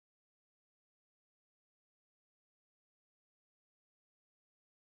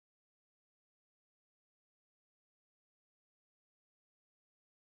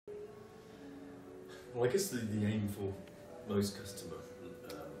Well, I guess the aim for most customer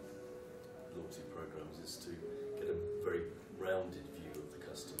loyalty programs is to get a very rounded view of the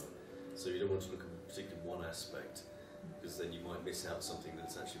customer. So you don't want to look at particularly one aspect, because then you might miss out something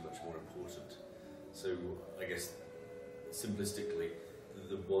that's actually much more important. So I guess simplistically,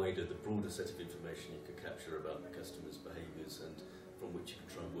 the broader set of information you can capture about the customer's behaviours and from which you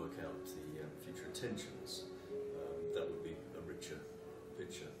can try and work out the future intentions, that would be a richer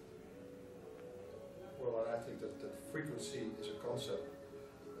picture. Well, I think that frequency is a concept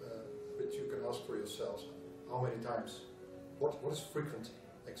which you can ask for yourselves. How many times? What is frequent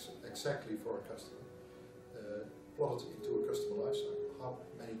exactly for a customer? Plot it into a customer lifecycle. How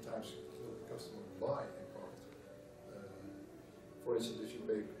many times will the customer buy a product? For instance, if you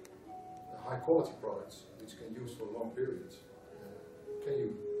make high quality products which can use for long periods,